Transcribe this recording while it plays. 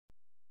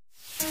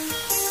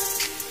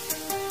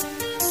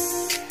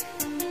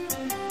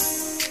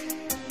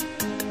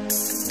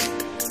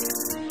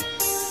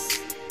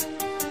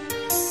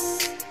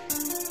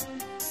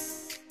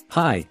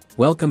Hi,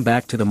 welcome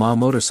back to the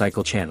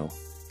Motorcycle channel.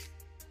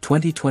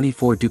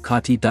 2024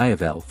 Ducati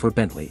Diavel for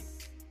Bentley.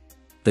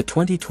 The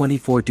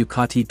 2024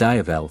 Ducati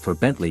Diavel for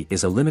Bentley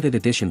is a limited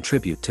edition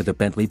tribute to the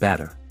Bentley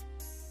Batur.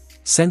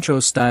 Centro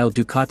Stile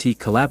Ducati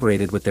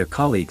collaborated with their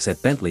colleagues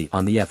at Bentley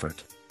on the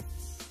effort.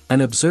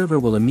 An observer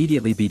will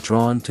immediately be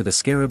drawn to the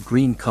scarab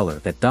green color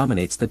that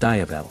dominates the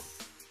Diavel.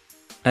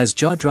 As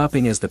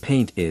jaw-dropping as the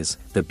paint is,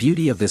 the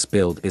beauty of this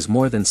build is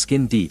more than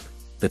skin-deep.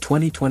 The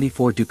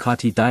 2024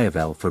 Ducati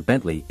Diavel for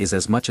Bentley is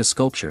as much a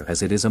sculpture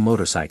as it is a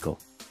motorcycle.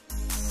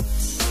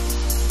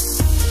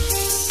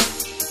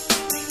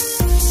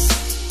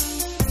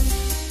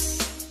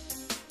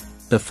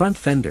 The front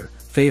fender,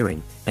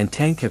 fairing, and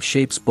tank have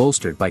shapes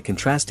bolstered by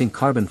contrasting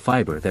carbon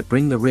fiber that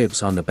bring the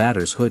ribs on the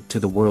Batur's hood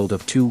to the world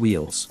of two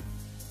wheels.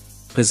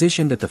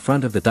 Positioned at the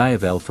front of the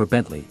Diavel for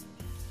Bentley,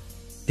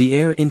 the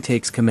air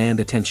intakes command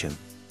attention.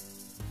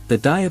 The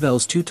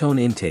Diavel's two-tone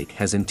intake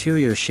has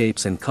interior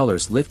shapes and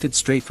colors lifted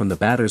straight from the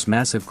Batur's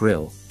massive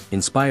grille.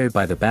 Inspired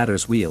by the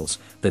Batur's wheels,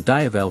 the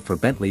Diavel for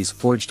Bentley's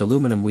forged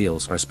aluminum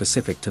wheels are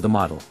specific to the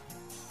model.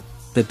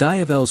 The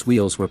Diavel's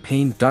wheels were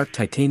painted dark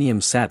titanium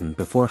satin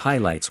before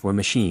highlights were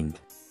machined.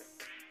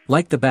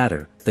 Like the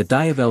Batur, the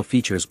Diavel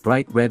features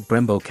bright red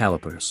Brembo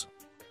calipers.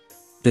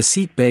 The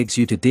seat begs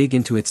you to dig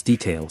into its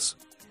details.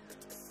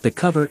 The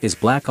cover is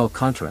black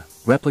Alcantara,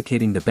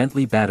 replicating the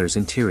Bentley Batur's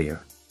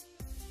interior.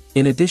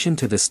 In addition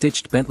to the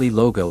stitched Bentley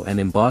logo and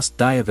embossed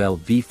Diavel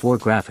V4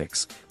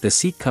 graphics, the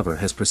seat cover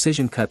has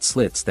precision-cut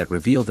slits that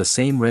reveal the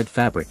same red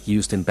fabric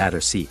used in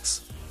Batur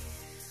seats.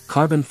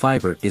 Carbon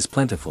fiber is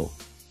plentiful,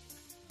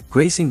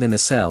 gracing the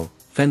nacelle,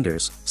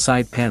 fenders,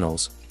 side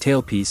panels,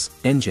 tailpiece,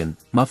 engine,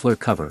 muffler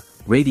cover,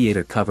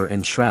 radiator cover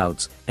and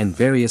shrouds, and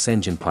various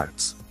engine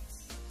parts.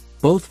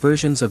 Both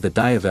versions of the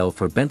Diavel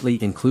for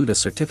Bentley include a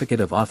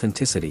certificate of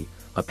authenticity,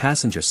 a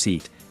passenger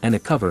seat, and a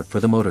cover for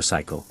the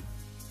motorcycle.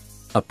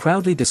 A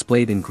proudly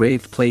displayed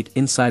engraved plate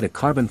inside a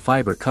carbon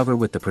fiber cover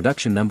with the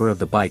production number of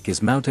the bike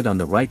is mounted on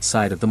the right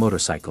side of the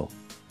motorcycle.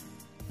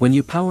 When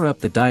you power up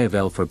the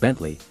Diavel for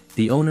Bentley,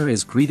 the owner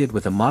is greeted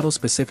with a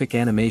model-specific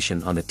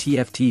animation on the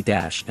TFT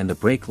dash, and the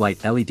brake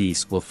light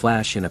LEDs will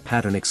flash in a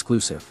pattern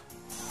exclusive.